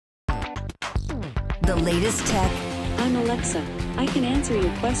The latest tech. I'm Alexa. I can answer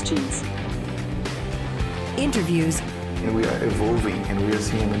your questions. Interviews. And we are evolving, and we are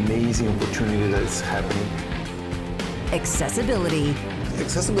seeing an amazing opportunity that's happening. Accessibility.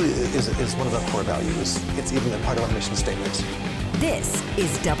 Accessibility is one of our core values. It's even a part of our mission statement. This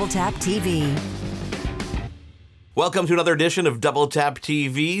is Double Tap TV. Welcome to another edition of Double Tap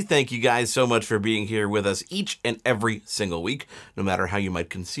TV. Thank you guys so much for being here with us each and every single week, no matter how you might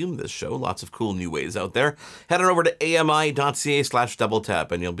consume this show. Lots of cool new ways out there. Head on over to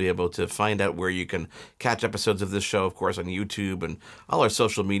ami.ca/doubletap, and you'll be able to find out where you can catch episodes of this show, of course, on YouTube and all our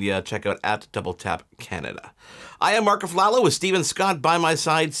social media. Check out at Double Tap Canada. I am Marc Aflalo with Stephen Scott by my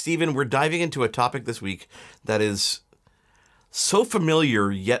side. Stephen, we're diving into a topic this week that is so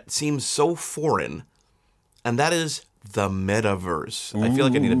familiar yet seems so foreign. And that is the Metaverse. I feel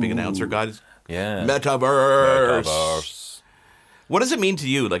like I need a big announcer, guys. Yeah. Metaverse. What does it mean to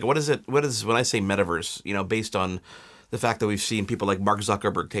you? Like, what is when I say Metaverse, you know, based on the fact that we've seen people like Mark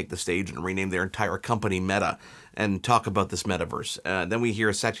Zuckerberg take the stage and rename their entire company Meta and talk about this Metaverse. Then we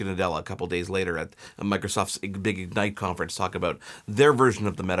hear Satya Nadella a couple days later at Microsoft's big Ignite conference talk about their version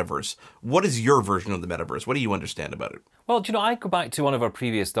of the Metaverse. What is your version of the Metaverse? What do you understand about it? Well, do you know, I go back to one of our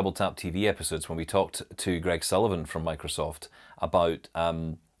previous Double Tap TV episodes when we talked to Greg Sullivan from Microsoft about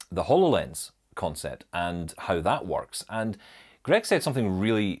the HoloLens concept and how that works. And Greg said something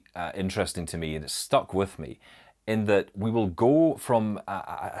really interesting to me, and it stuck with me, in that we will go from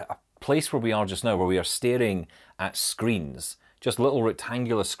a place where we are just now, where we are staring at screens, just little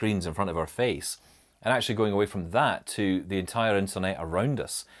rectangular screens in front of our face, and actually going away from that to the entire internet around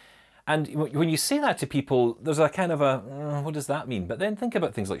us. And when you say that to people, there's a kind of a, what does that mean? But then think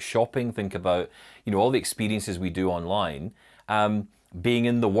about things like shopping, think about, you know, all the experiences we do online, being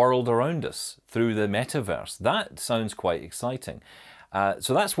in the world around us through the Metaverse. That sounds quite exciting.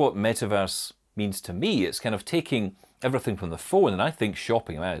 So that's what Metaverse means to me. It's kind of taking everything from the phone, and I think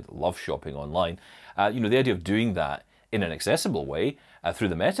shopping, I love shopping online, you know, the idea of doing that in an accessible way through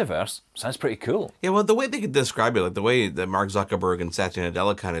the Metaverse sounds pretty cool. Yeah, well, the way they could describe it, like the way that Mark Zuckerberg and Satya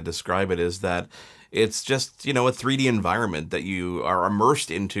Nadella kind of describe it, is that it's just, you know, a 3D environment that you are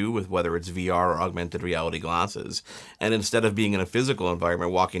immersed into with whether it's VR or augmented reality glasses. And instead of being in a physical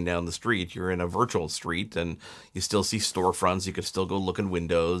environment walking down the street, you're in a virtual street and you still see storefronts. You could still go look in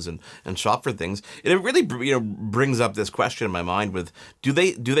windows and shop for things. And it really, you know, brings up this question in my mind with, do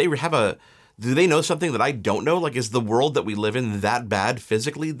they know something that I don't know? Like, is the world that we live in that bad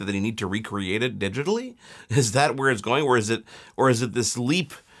physically that they need to recreate it digitally? Is that where it's going? Or is it this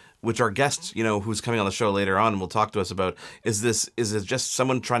leap, which our guest, you know, who's coming on the show later on will talk to us about, is it just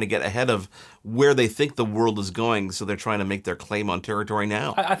someone trying to get ahead of where they think the world is going, so they're trying to make their claim on territory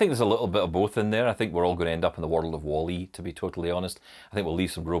now? I think there's a little bit of both in there. I think we're all going to end up in the world of WALL-E, to be totally honest. I think we'll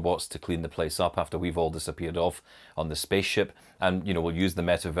leave some robots to clean the place up after we've all disappeared off on the spaceship. And, you know, we'll use the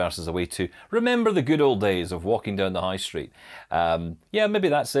Metaverse as a way to remember the good old days of walking down the high street. Yeah, maybe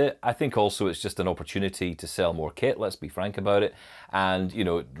that's it. I think also it's just an opportunity to sell more kit, let's be frank about it, and, you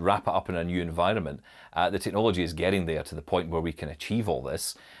know, wrap it up in a new environment. The technology is getting there to the point where we can achieve all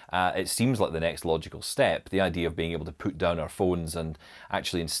this. It seems like the next logical step, the idea of being able to put down our phones and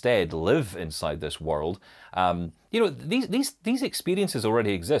actually instead live inside this world. You know, these experiences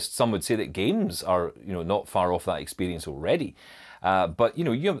already exist. Some would say that games are, you know, not far off that experience already. But, you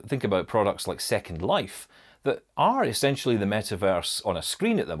know, you think about products like Second Life that are essentially the Metaverse on a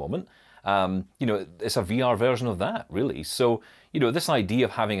screen at the moment. You know, it's a VR version of that, really. So, you know, this idea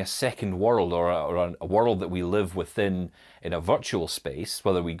of having a second world or a world that we live within in a virtual space,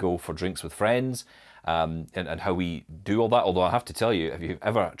 whether we go for drinks with friends, and how we do all that. Although I have to tell you, if you've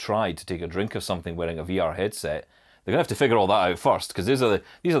ever tried to take a drink of something wearing a VR headset, they're going to have to figure all that out first, because these are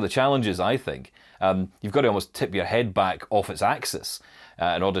the challenges, I think. You've got to almost tip your head back off its axis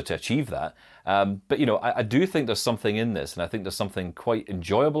in order to achieve that. But, you know, I do think there's something in this, and I think there's something quite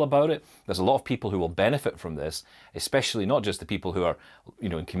enjoyable about it. There's a lot of people who will benefit from this, especially not just the people who are, you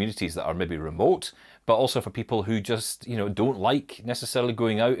know, in communities that are maybe remote, but also for people who just, you know, don't like necessarily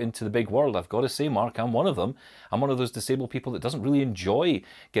going out into the big world. I've got to say, Mark, I'm one of them. I'm one of those disabled people that doesn't really enjoy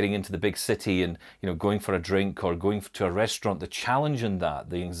getting into the big city and, you know, going for a drink or going to a restaurant. The challenge in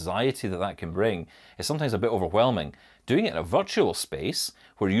that, the anxiety that that can bring, is sometimes a bit overwhelming. Doing it in a virtual space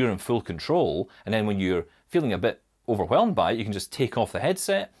where you're in full control, and then when you're feeling a bit overwhelmed by it, you can just take off the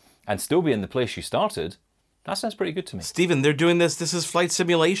headset and still be in the place you started. That sounds pretty good to me. Stephen, they're doing this. This is flight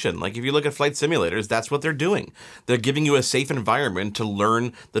simulation. Like if you look at flight simulators, that's what they're doing. They're giving you a safe environment to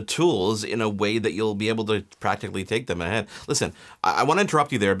learn the tools in a way that you'll be able to practically take them ahead. Listen, I want to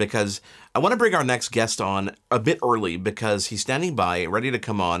interrupt you there because I want to bring our next guest on a bit early because he's standing by, ready to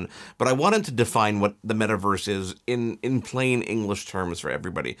come on. But I wanted to define what the metaverse is in plain English terms for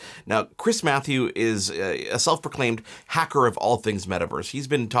everybody. Now, Chris Matthieu is a self-proclaimed hacker of all things metaverse. He's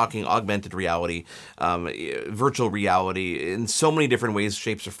been talking augmented reality, virtual reality in so many different ways,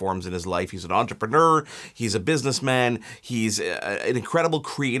 shapes, or forms in his life. He's an entrepreneur. He's a businessman. He's an incredible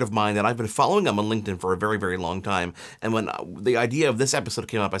creative mind, and I've been following him on LinkedIn for a very, very long time. And when the idea of this episode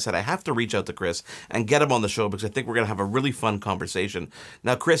came up, I said, I have to reach out to Chris and get him on the show because I think we're going to have a really fun conversation.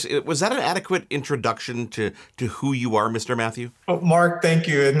 Now, Chris, was that an adequate introduction to who you are, Mr. Matthieu? Oh, Mark, thank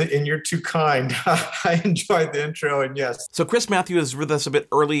you. And you're too kind. I enjoyed the intro, and yes. So Chris Matthieu is with us a bit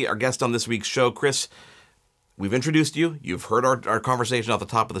early, our guest on this week's show. Chris, we've introduced you. You've heard our conversation at the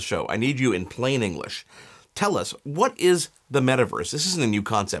top of the show. I need you in plain English. Tell us, what is the metaverse? This isn't a new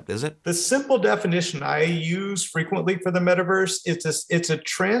concept, is it? The simple definition I use frequently for the metaverse is it's a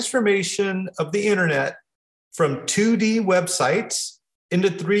transformation of the internet from 2D websites into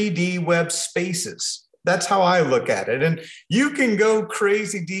 3D web spaces. That's how I look at it. And you can go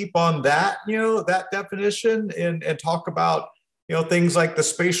crazy deep on that, that definition and talk about things like the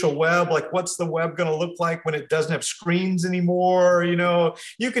spatial web, like what's the web going to look like when it doesn't have screens anymore?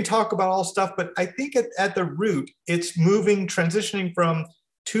 You can talk about all stuff, but I think at the root, it's transitioning from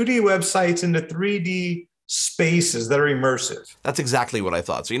 2D websites into 3D spaces that are immersive. That's exactly what I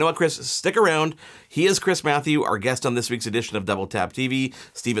thought. So you know what, Chris? Stick around. He is Chris Matthieu, our guest on this week's edition of Double Tap TV.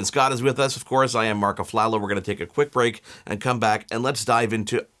 Stephen Scott is with us. Of course, I am Marc Aflalo. We're going to take a quick break and come back, and let's dive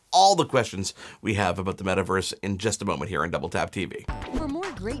into all the questions we have about the metaverse in just a moment here on Double Tap TV. For more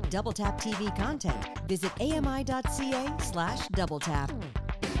great Double Tap TV content, visit ami.ca/doubletap.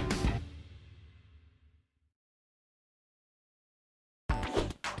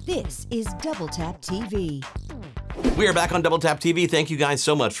 This is Double Tap TV. We are back on Double Tap TV. Thank you guys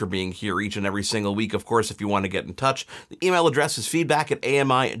so much for being here each and every single week. Of course, if you want to get in touch, the email address is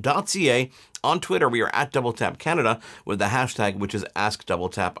feedback@ami.ca. On Twitter, we are at Double Tap Canada with the hashtag, which is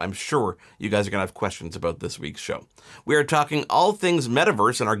AskDoubleTap. I'm sure you guys are going to have questions about this week's show. We are talking all things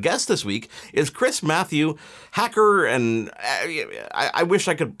metaverse, and our guest this week is Chris Matthieu, hacker, and I wish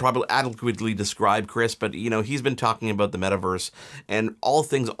I could probably adequately describe Chris, but he's been talking about the metaverse and all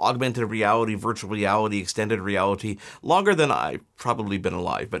things augmented reality, virtual reality, extended reality, longer than I've probably been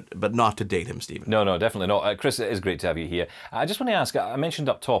alive, but not to date him, Stephen. No, definitely not. Chris, it is great to have you here. I just want to ask, I mentioned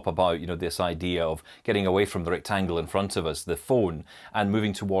up top about, this idea of getting away from the rectangle in front of us, the phone, and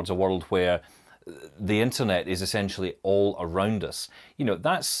moving towards a world where the internet is essentially all around us.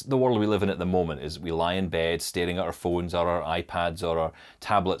 That's the world we live in at the moment, is we lie in bed staring at our phones or our iPads or our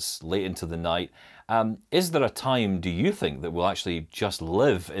tablets late into the night. Is there a time, do you think, that we'll actually just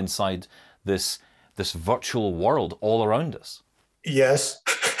live inside this virtual world all around us? Yes.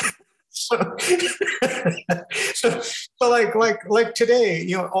 So like today,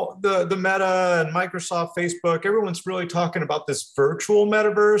 the Meta and Microsoft, Facebook, everyone's really talking about this virtual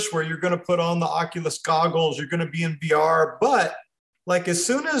metaverse where you're going to put on the Oculus goggles, you're going to be in VR. But like as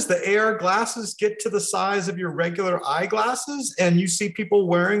soon as the AR glasses get to the size of your regular eyeglasses and you see people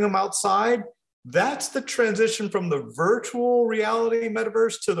wearing them outside, that's the transition from the virtual reality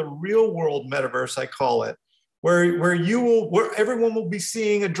metaverse to the real world metaverse, I call it. Where everyone will be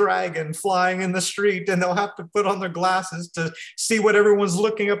seeing a dragon flying in the street, and they'll have to put on their glasses to see what everyone's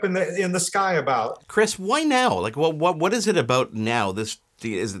looking up in the sky about. Chris, why now? Like, what is it about now? Is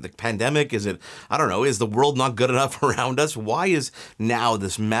it the pandemic? Is it, I don't know, is the world not good enough around us? Why is now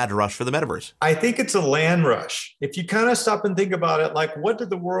this mad rush for the metaverse? I think it's a land rush. If you kind of stop and think about it, like what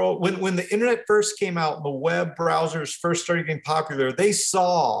did the world, when the internet first came out and the web browsers first started getting popular, they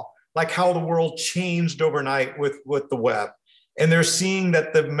saw like how the world changed overnight with the web. And they're seeing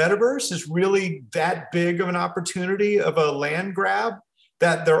that the metaverse is really that big of an opportunity of a land grab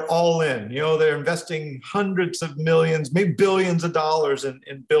that they're all in. They're investing hundreds of millions, maybe billions of dollars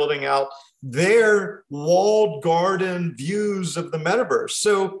in building out their walled garden views of the metaverse.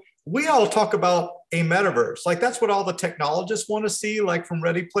 So we all talk about a metaverse. Like that's what all the technologists want to see, like from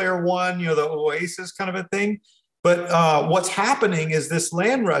Ready Player One, the Oasis kind of a thing. But what's happening is this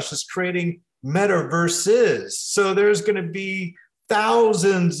land rush is creating metaverses. So there's going to be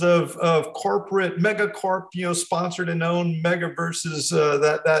thousands of corporate megacorp, sponsored and owned megaverses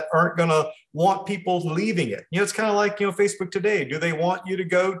that aren't going to want people leaving it. It's kind of like Facebook today. Do they want you to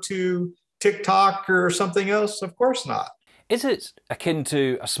go to TikTok or something else? Of course not. Is it akin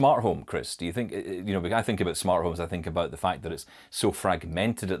to a smart home, Chris? Do you think, when I think about smart homes, I think about the fact that it's so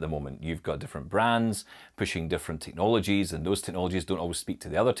fragmented at the moment. You've got different brands pushing different technologies, and those technologies don't always speak to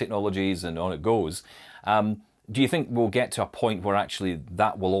the other technologies, and on it goes. Do you think we'll get to a point where actually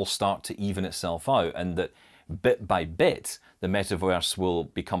that will all start to even itself out, and that bit by bit, the metaverse will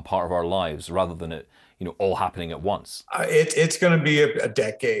become part of our lives rather than it, all happening at once? It's going to be a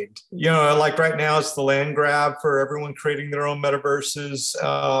decade. Like right now, it's the land grab for everyone creating their own metaverses.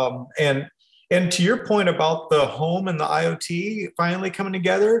 And to your point about the home and the IoT finally coming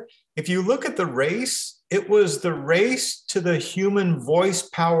together, if you look at the race, it was the race to the human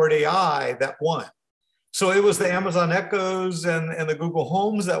voice-powered AI that won. So it was the Amazon Echoes and the Google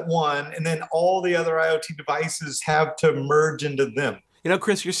Homes that won, and then all the other IoT devices have to merge into them.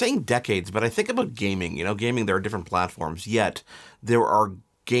 Chris, you're saying decades, but I think about gaming. Gaming, there are different platforms, yet there are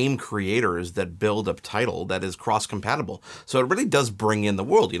game creators that build a title that is cross-compatible. So it really does bring in the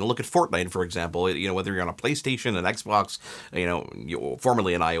world. Look at Fortnite, for example. Whether you're on a PlayStation, an Xbox,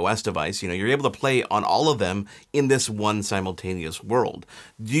 formerly an iOS device, you're able to play on all of them in this one simultaneous world.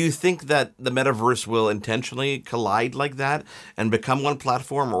 Do you think that the metaverse will intentionally collide like that and become one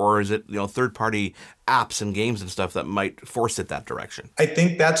platform, or is it, third-party apps and games and stuff that might force it that direction? I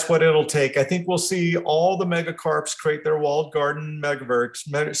think that's what it'll take. I think we'll see all the megacarps create their walled garden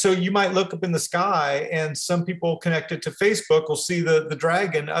metaverse. So you might look up in the sky, and some people connected to Facebook will see the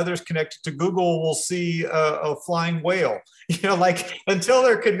dragon. Others connected to Google will see a flying whale. Until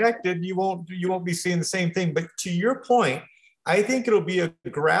they're connected, you won't be seeing the same thing. But to your point, I think it'll be a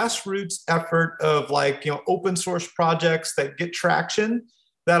grassroots effort of open source projects that get traction,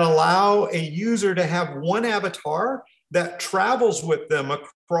 that allow a user to have one avatar that travels with them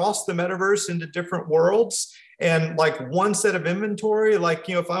across the metaverse into different worlds, and one set of inventory.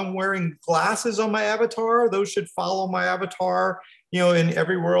 If I'm wearing glasses on my avatar, those should follow my avatar, in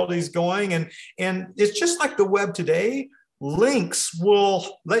every world he's going. And it's just like the web today. Links will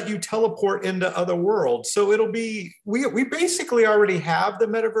let you teleport into other worlds. So it'll be, we basically already have the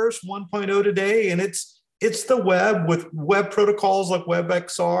Metaverse 1.0 today, and it's the web with web protocols like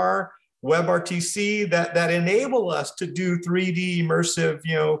WebXR, WebRTC that enable us to do 3D immersive,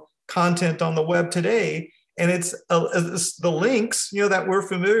 content on the web today. And it's the links, that we're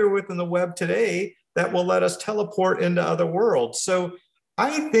familiar with in the web today that will let us teleport into other worlds. So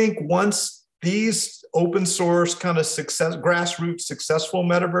I think once these open source kind of grassroots successful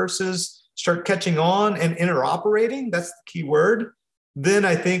metaverses start catching on and interoperating, that's the key word, then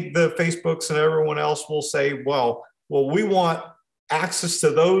I think the Facebooks and everyone else will say, well, we want access to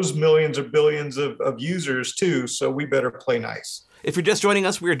those millions or billions of users too, so we better play nice. If you're just joining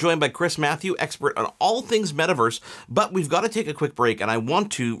us, we are joined by Chris Matthieu, expert on all things metaverse, but we've got to take a quick break, and I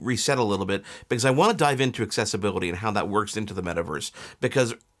want to reset a little bit because I want to dive into accessibility and how that works into the metaverse,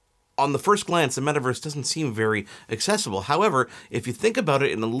 because on the first glance, the metaverse doesn't seem very accessible. However, if you think about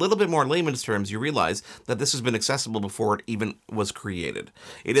it in a little bit more layman's terms, you realize that this has been accessible before it even was created.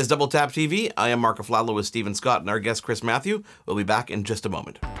 It is Double Tap TV. I am Marc Aflalo with Stephen Scott and our guest, Chris Matthieu. We'll be back in just a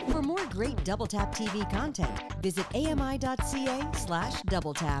moment. For more great Double Tap TV content, visit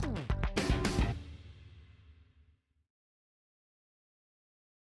ami.ca/doubletap.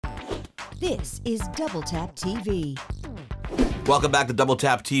 This is Double Tap TV. Welcome back to Double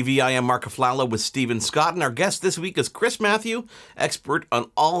Tap TV. I am Marc Aflalo with Stephen Scott, and our guest this week is Chris Matthieu, expert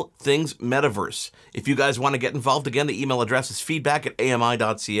on all things metaverse. If you guys want to get involved, again, the email address is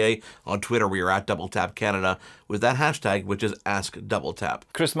feedback@ami.ca. On Twitter, we are at Double Tap Canada with that hashtag, which is AskDoubleTap.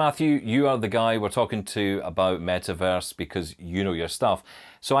 Chris Matthieu, you are the guy we're talking to about metaverse because you know your stuff.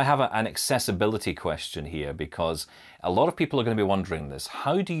 So I have an accessibility question here, because a lot of people are going to be wondering this.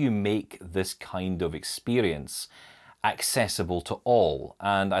 How do you make this kind of experience accessible to all?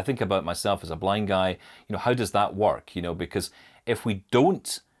 And I think about myself as a blind guy, how does that work? Because if we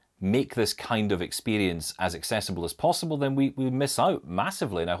don't make this kind of experience as accessible as possible, then we miss out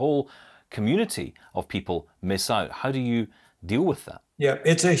massively, and a whole community of people miss out. How do you deal with that? Yeah,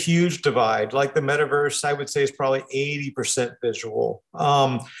 it's a huge divide. Like the metaverse, I would say, is probably 80% visual.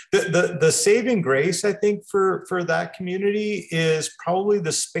 The saving grace, I think, for that community is probably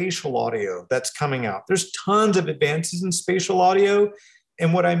the spatial audio that's coming out. There's tons of advances in spatial audio.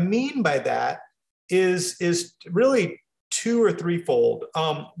 And what I mean by that is really two or threefold.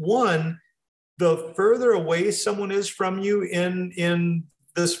 One, the further away someone is from you in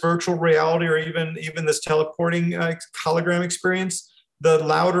this virtual reality or even this teleporting hologram experience, the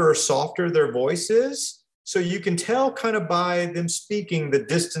louder or softer their voice is. So you can tell kind of by them speaking the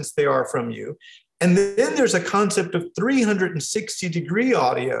distance they are from you. And then there's a concept of 360-degree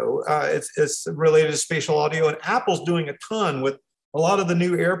audio. It's related to spatial audio, and Apple's doing a ton with a lot of the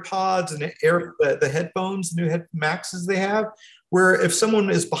new AirPods and the headphones, new Maxes they have, where if someone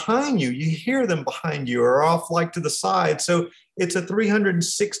is behind you, you hear them behind you or off like to the side. So it's a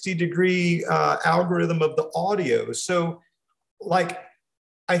 360-degree algorithm of the audio. So like,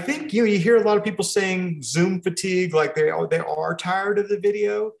 I think you hear a lot of people saying Zoom fatigue, like they are tired of the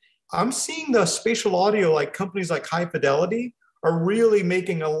video. I'm seeing the spatial audio, like companies like High Fidelity are really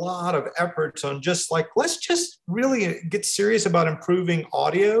making a lot of efforts on just like, let's just really get serious about improving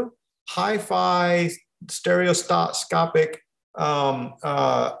audio, hi-fi, stereoscopic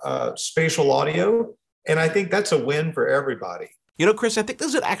spatial audio. And I think that's a win for everybody. You know, Chris, I think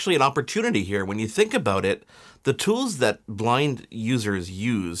there's actually an opportunity here. When you think about it, the tools that blind users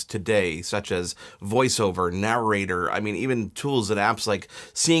use today, such as VoiceOver, Narrator, I mean, even tools and apps like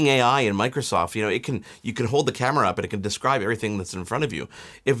Seeing AI in Microsoft, you know, you can hold the camera up and it can describe everything that's in front of you.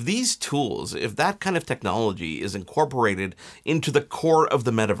 If these tools, if that kind of technology is incorporated into the core of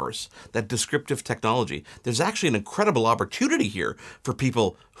the metaverse, that descriptive technology, there's actually an incredible opportunity here for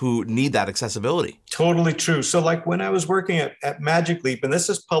people who need that accessibility. Totally true. So like when I was working at Magic Leap, and this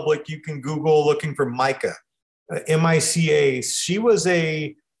is public, you can Google looking for Micah, M-I-C-A. She was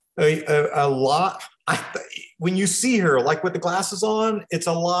a lot. When you see her, like with the glasses on, it's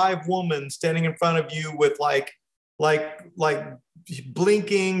a live woman standing in front of you with like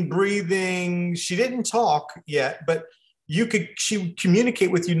blinking, breathing. She didn't talk yet, but she would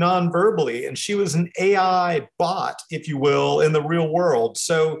communicate with you non-verbally, and she was an AI bot, if you will, in the real world.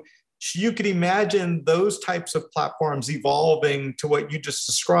 So you could imagine those types of platforms evolving to what you just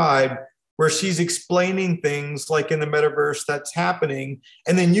described, where she's explaining things like in the metaverse that's happening,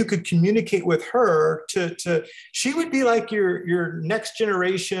 and then you could communicate with her she would be like your next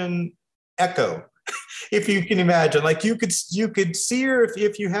generation Echo. If you can imagine, like you could see her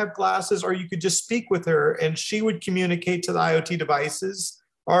if you have glasses, or you could just speak with her and she would communicate to the IoT devices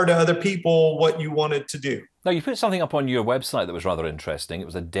or to other people what you wanted to do. Now, you put something up on your website that was rather interesting. It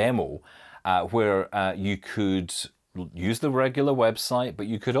was a demo where you could use the regular website, but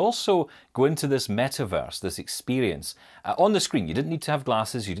you could also go into this metaverse, this experience on the screen. You didn't need to have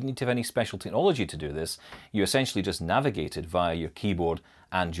glasses. You didn't need to have any special technology to do this. You essentially just navigated via your keyboard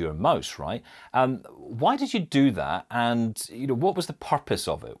and your mouse, right? Why did you do that? And what was the purpose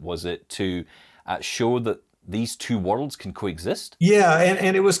of it? Was it to show that these two worlds can coexist? Yeah,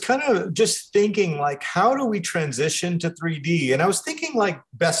 and it was kind of just thinking like, how do we transition to 3D? And I was thinking like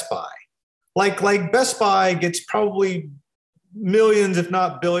Best Buy. Like Best Buy gets probably millions, if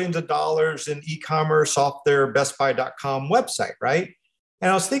not billions of dollars in e-commerce off their bestbuy.com website, right?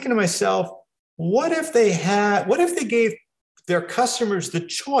 And I was thinking to myself, what if they gave their customers the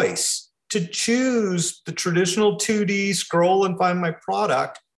choice to choose the traditional 2D scroll and find my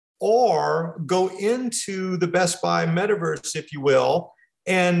product, or go into the Best Buy metaverse, if you will,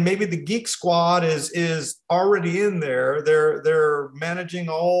 and maybe the Geek Squad is already in there. They're managing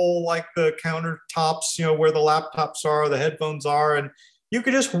all like the countertops, where the laptops are, the headphones are, and you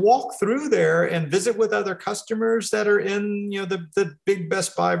could just walk through there and visit with other customers that are in the big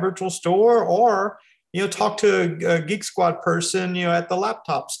Best Buy virtual store, or talk to a Geek Squad person, at the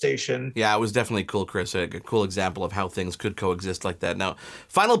laptop station. Yeah, it was definitely cool, Chris. A cool example of how things could coexist like that. Now,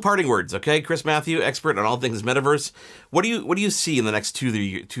 final parting words, okay? Chris Matthieu, expert on all things metaverse. What do you see in the next 2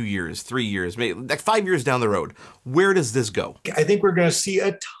 years, 3 years, maybe like 5 years down the road? Where does this go? I think we're going to see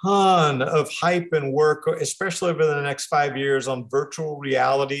a ton of hype and work, especially over the next 5 years, on virtual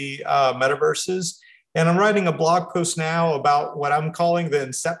reality metaverses. And I'm writing a blog post now about what I'm calling the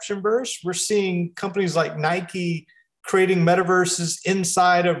Inception verse. We're seeing companies like Nike creating metaverses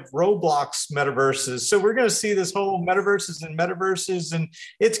inside of Roblox metaverses. So we're going to see this whole metaverses, and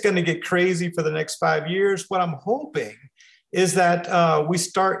it's going to get crazy for the next 5 years. What I'm hoping is that we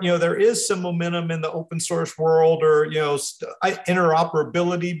start, there is some momentum in the open source world, or,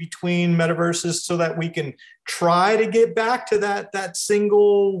 interoperability between metaverses, so that we can try to get back to that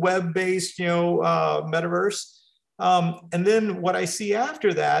single web-based, metaverse. And then what I see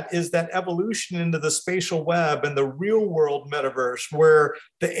after that is that evolution into the spatial web and the real world metaverse, where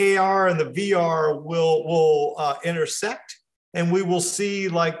the AR and the VR will intersect, and we will see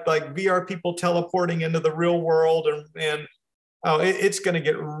like VR people teleporting into the real world, and it's going to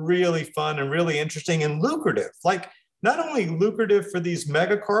get really fun and really interesting and lucrative. Like, not only lucrative for these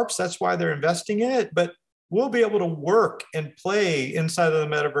megacorps, that's why they're investing in it, but we'll be able to work and play inside of the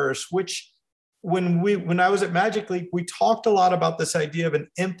metaverse, which when I was at Magic Leap, we talked a lot about this idea of an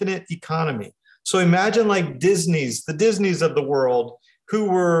infinite economy. So imagine like the Disneys of the world, who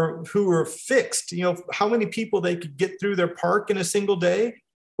were fixed, how many people they could get through their park in a single day.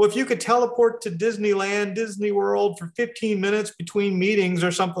 Well, if you could teleport to Disneyland, Disney World for 15 minutes between meetings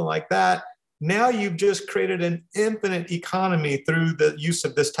or something like that, now you've just created an infinite economy through the use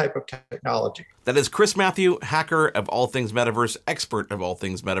of this type of technology. That is Chris Matthieu, hacker of all things Metaverse, expert of all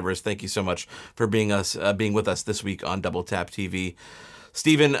things Metaverse. Thank you so much for being with us this week on Double Tap TV.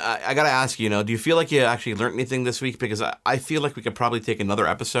 Stephen, I got to ask you, do you feel like you actually learned anything this week? Because I feel like we could probably take another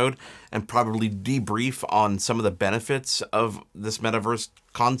episode and probably debrief on some of the benefits of this Metaverse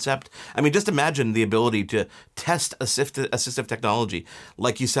concept. I mean, just imagine the ability to test assistive technology.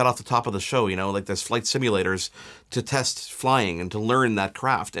 Like you said off the top of the show, like there's flight simulators to test flying and to learn that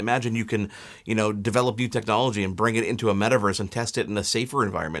craft. Imagine you can, develop new technology and bring it into a metaverse and test it in a safer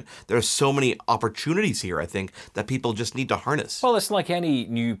environment. There's so many opportunities here, I think, that people just need to harness. Well, it's like any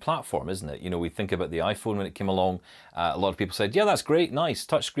new platform, isn't it? We think about the iPhone when it came along. A lot of people said, yeah, that's great, nice,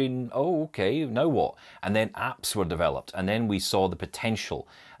 touchscreen, oh, okay, now what? And then apps were developed, and then we saw the potential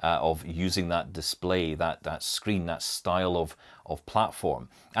of using that display, that screen, that style of platform.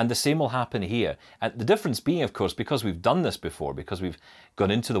 And the same will happen here. And the difference being, of course, because we've done this before, because we've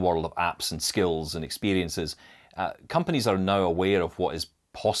gone into the world of apps and skills and experiences, companies are now aware of what is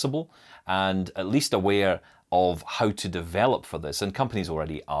possible and at least aware of how to develop for this, and companies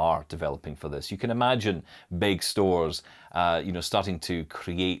already are developing for this. You can imagine big stores, starting to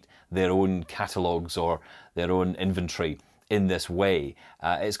create their own catalogs or their own inventory in this way.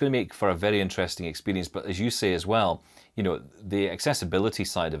 It's going to make for a very interesting experience, but as you say as well, the accessibility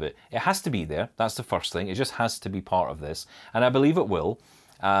side of it, it has to be there. That's the first thing. It just has to be part of this, and I believe it will.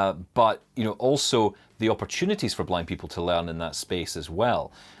 But also the opportunities for blind people to learn in that space as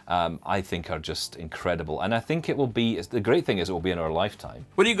well, I think are just incredible. And I think it will be, the great thing is it will be in our lifetime.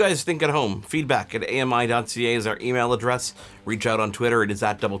 What do you guys think at home? Feedback at ami.ca is our email address. Reach out on Twitter. It is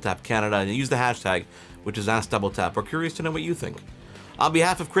at DoubleTapCanada. And use the hashtag, which is AskDoubleTap. We're curious to know what you think. On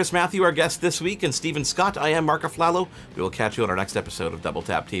behalf of Chris Matthieu, our guest this week, and Stephen Scott, I am Marc Aflalo. We will catch you on our next episode of Double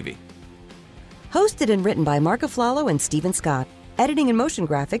Tap TV. Hosted and written by Marc Aflalo and Stephen Scott. Editing and motion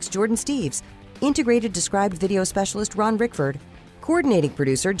graphics, Jordan Steves. Integrated Described Video Specialist, Ron Rickford. Coordinating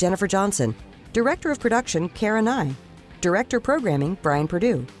Producer, Jennifer Johnson. Director of Production, Kara Nye. Director Programming, Brian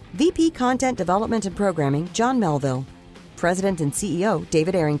Perdue. VP Content Development and Programming, John Melville. President and CEO,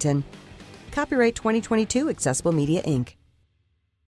 David Arrington. Copyright 2022, Accessible Media, Inc.